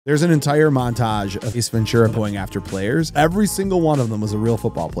There's an entire montage of Ace Ventura going after players. Every single one of them was a real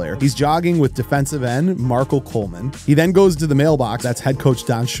football player. He's jogging with defensive end Marco Coleman. He then goes to the mailbox. That's head coach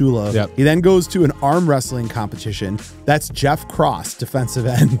Don Shula. Yep. He then goes to an arm wrestling competition. That's Jeff Cross, defensive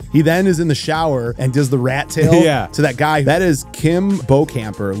end. He then is in the shower and does the rat tail to that guy. That is Kim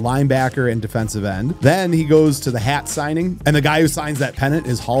Bocamper, linebacker and defensive end. Then he goes to the hat signing, and the guy who signs that pennant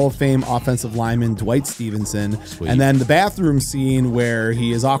is Hall of Fame offensive lineman Dwight Stevenson. Sweet. And then the bathroom scene where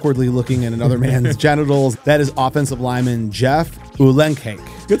he is awkwardly looking at another man's genitals, that is offensive lineman Jeff Ulenke.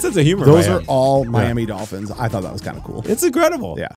 Good sense of humor. Those are all Miami Dolphins. I thought that was kind of cool. It's incredible. Yeah.